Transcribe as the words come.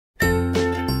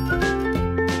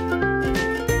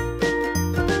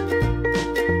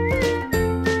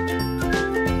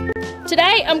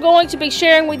Today I'm going to be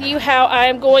sharing with you how I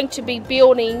am going to be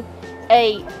building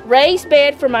a raised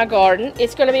bed for my garden.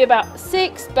 It's going to be about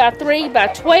 6 by 3 by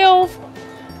 12.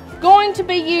 Going to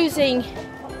be using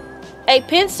a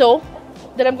pencil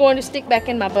that I'm going to stick back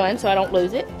in my bun so I don't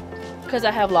lose it, because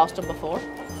I have lost them before.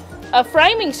 A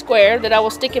framing square that I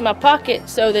will stick in my pocket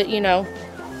so that, you know,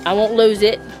 I won't lose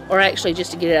it, or actually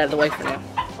just to get it out of the way for now.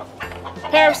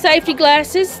 Pair of safety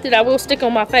glasses that I will stick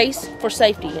on my face for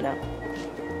safety, you know.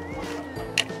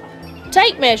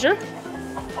 Tape measure.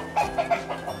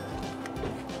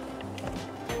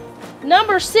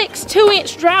 Number 6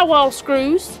 2-inch drywall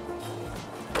screws.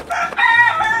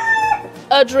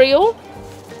 A drill.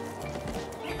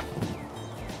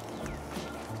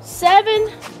 7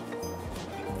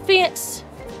 fence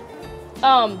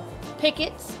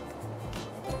pickets.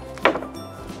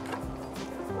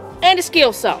 And a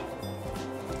skill saw.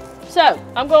 So,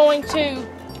 I'm going to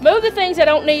move the things I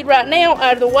don't need right now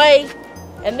out of the way,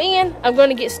 and then I'm going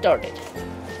to get started.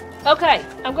 Okay,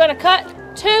 I'm going to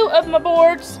cut 2 of my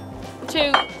boards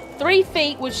to 3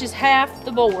 feet, which is half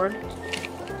the board.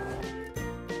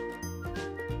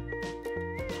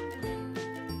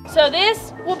 So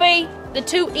this will be the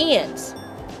 2 ends.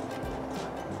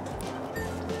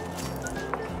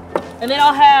 And then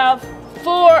I'll have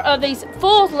 4 of these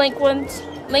full length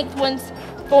ones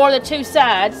for the 2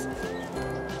 sides.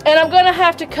 And I'm going to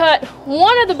have to cut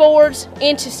one of the boards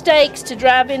into stakes to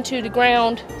drive into the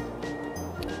ground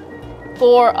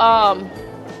for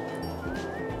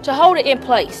to hold it in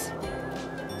place.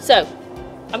 So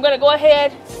I'm going to go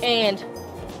ahead and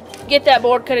get that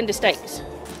board cut into stakes.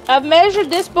 I've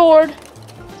measured this board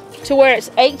to where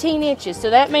it's 18 inches, so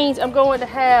that means I'm going to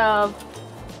have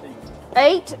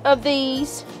 8 of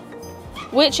these,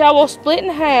 which I will split in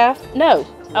half. No,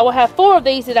 I will have 4 of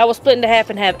these that I will split into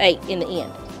half and have 8 in the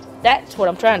end. That's what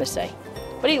I'm trying to say.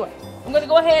 But anyway, I'm going to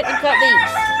go ahead and cut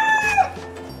these.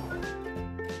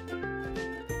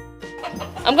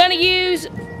 I'm going to use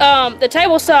the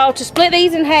table saw to split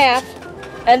these in half,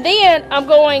 and then I'm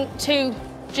going to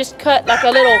just cut like a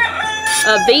little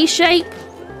V shape,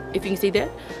 if you can see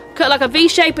that. Cut like a V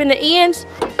shape in the ends.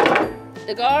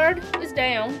 The guard is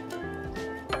down,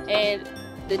 and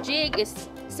the jig is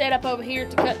set up over here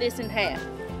to cut this in half.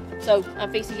 So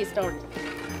I'm fixing to get started.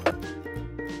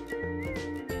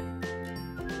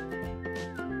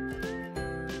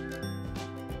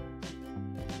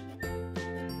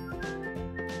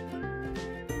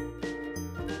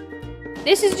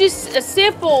 This is just a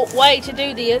simple way to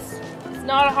do this. It's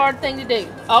not a hard thing to do.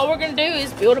 All we're going to do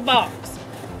is build a box.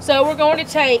 So we're going to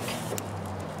take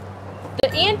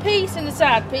the end piece and the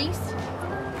side piece,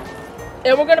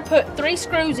 and we're going to put 3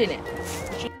 screws in it.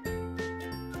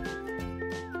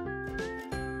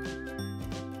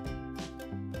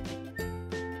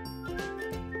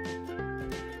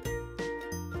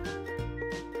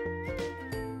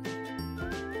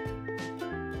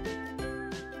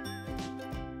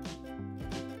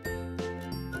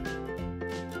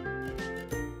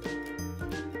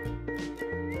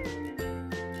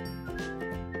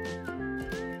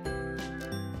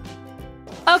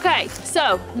 Okay,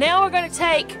 so now we're going to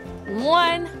take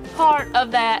one part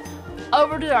of that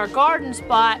over to our garden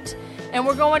spot, and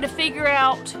we're going to figure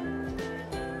out,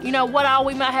 you know, what all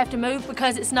we might have to move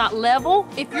because it's not level.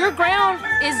 If your ground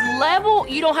is level,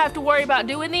 you don't have to worry about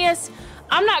doing this.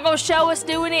 I'm not going to show us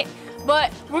doing it,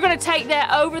 but we're going to take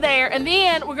that over there, and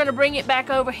then we're going to bring it back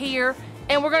over here,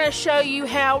 and we're going to show you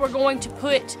how we're going to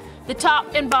put the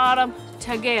top and bottom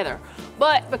together.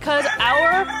 But because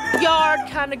our yard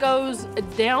kind of goes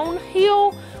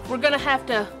downhill, we're going to have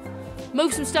to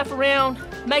move some stuff around,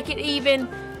 make it even,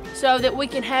 so that we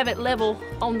can have it level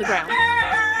on the ground.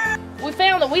 We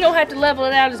found that we don't have to level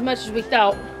it out as much as we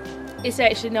thought. It's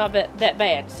actually not that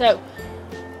bad. So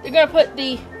you're going to put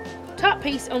the top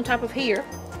piece on top of here.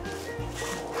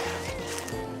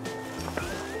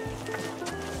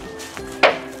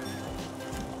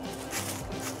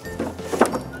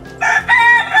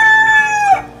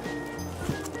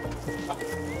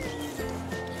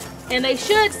 And they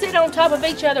should sit on top of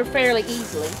each other fairly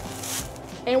easily.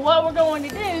 And what we're going to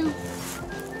do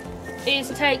is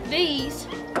take these,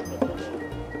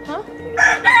 turn it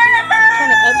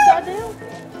upside down?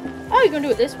 Oh, you're going to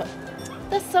do it this way.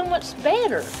 That's so much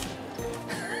better.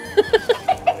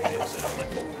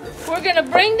 We're going to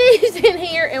bring these in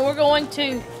here, and we're going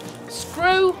to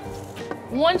screw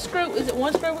one screw. Is it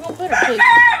one screw we're going to put, or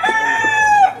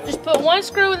 2? Just put 1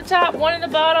 screw at the top, 1 in the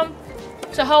bottom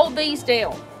to hold these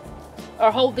down. Or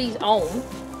hold these on.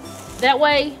 That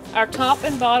way our top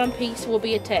and bottom piece will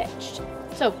be attached.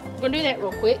 So we're going to do that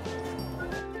real quick.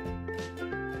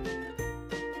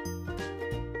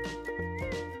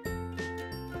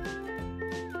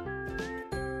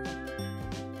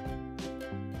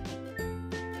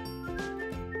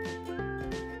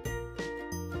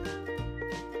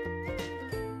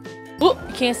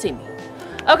 can't see me.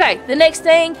 Okay, the next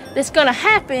thing that's gonna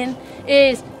happen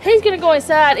is he's gonna go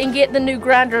inside and get the new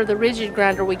grinder, the rigid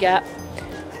grinder we got,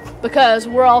 because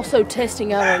we're also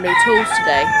testing out our new tools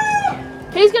today.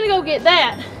 He's gonna go get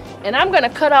that, and I'm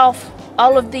gonna cut off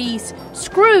all of these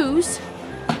screws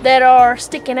that are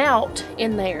sticking out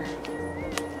in there.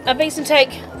 I'm fixing to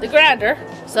take the grinder,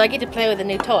 so I get to play with a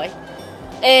new toy.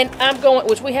 And I'm going,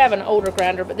 which we have an older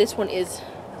grinder, but this one is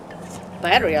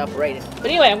battery operated. But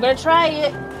anyway, I'm gonna try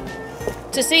it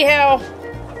to see how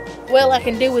well I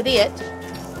can do with it.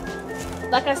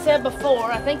 Like I said before,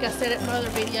 I think I said it in my other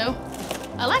video,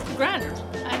 I like the grinder.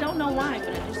 I don't know why, but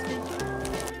I just do.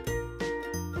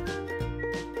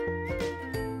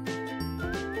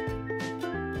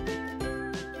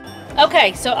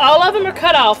 Okay, so all of them are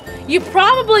cut off. You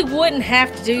probably wouldn't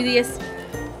have to do this,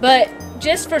 but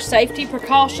just for safety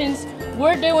precautions,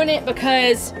 we're doing it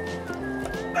because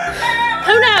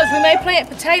who knows, we may plant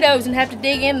potatoes and have to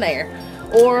dig in there,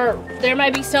 or there may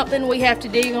be something we have to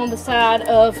dig on the side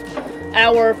of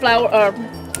our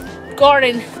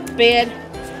garden bed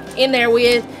in there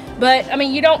with. But I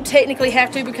mean, you don't technically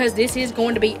have to, because this is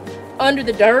going to be under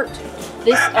the dirt,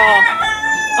 this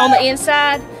on the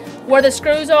inside where the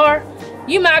screws are.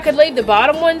 You might could leave the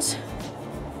bottom ones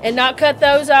and not cut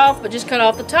those off, but just cut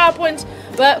off the top ones.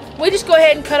 But we just go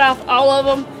ahead and cut off all of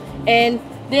them, and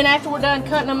then after we're done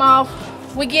cutting them off,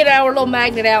 we get our little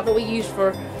magnet out that we use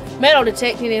for metal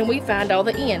detecting, and we find all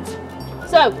the ends.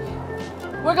 So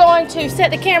we're going to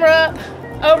set the camera up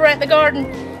over at the garden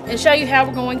and show you how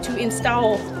we're going to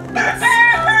install this.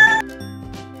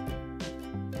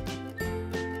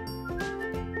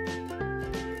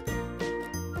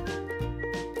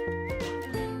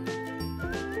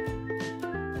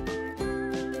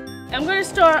 I'm going to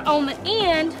start on the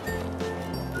end,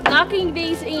 knocking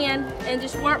these in, and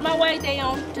just work my way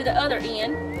down to the other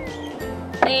end.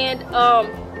 And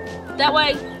that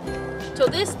way, till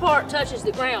this part touches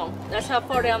the ground. That's how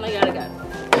far down they gotta go.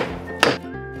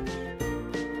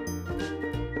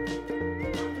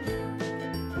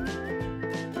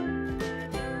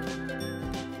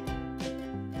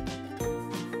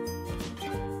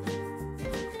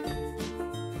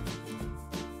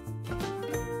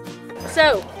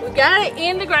 So we got it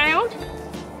in the ground,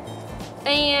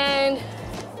 and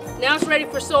now it's ready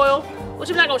for soil, which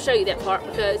I'm not going to show you that part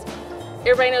because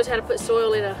everybody knows how to put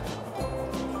soil into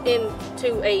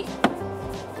a,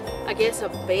 I guess, a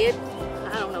bed.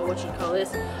 I don't know what you call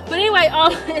this, but anyway,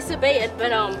 it's a bed.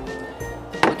 But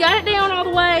we got it down all the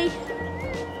way.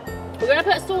 We're gonna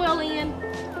put soil in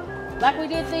like we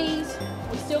did these.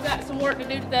 We still got some work to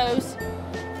do to those.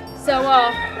 So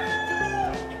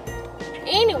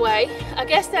anyway, I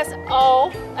guess that's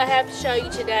all I have to show you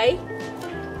today.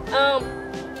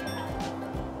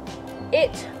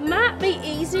 It might be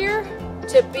easier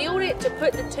to build it, to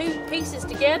put the two pieces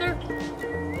together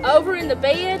over in the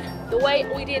bed the way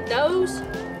we did those.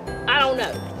 I don't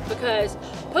know, because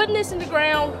putting this in the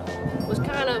ground was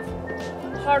kind of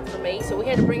hard for me, so we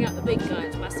had to bring out the big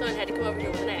guns. My son had to come over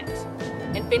here with an axe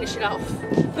and finish it off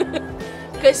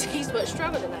because he's much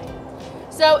stronger than I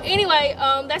am. So anyway,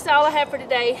 that's all I have for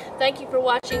today. Thank you for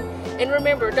watching, and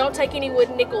remember, don't take any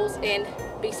wooden nickels, and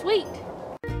be sweet.